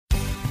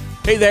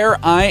Hey there,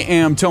 I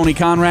am Tony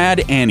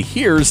Conrad, and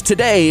here's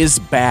today's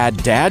bad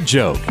dad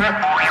joke.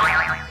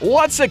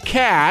 What's a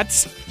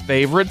cat's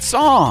favorite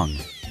song?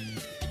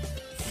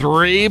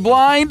 Three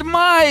Blind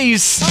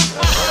Mice.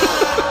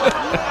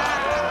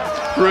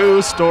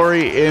 True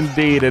story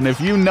indeed. And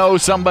if you know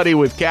somebody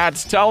with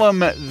cats, tell them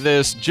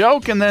this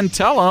joke and then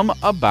tell them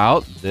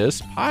about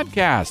this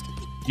podcast.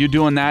 You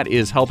doing that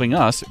is helping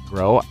us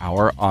grow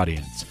our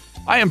audience.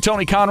 I am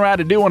Tony Conrad.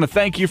 I do want to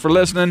thank you for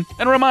listening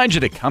and remind you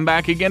to come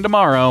back again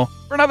tomorrow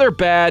for another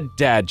bad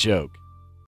dad joke.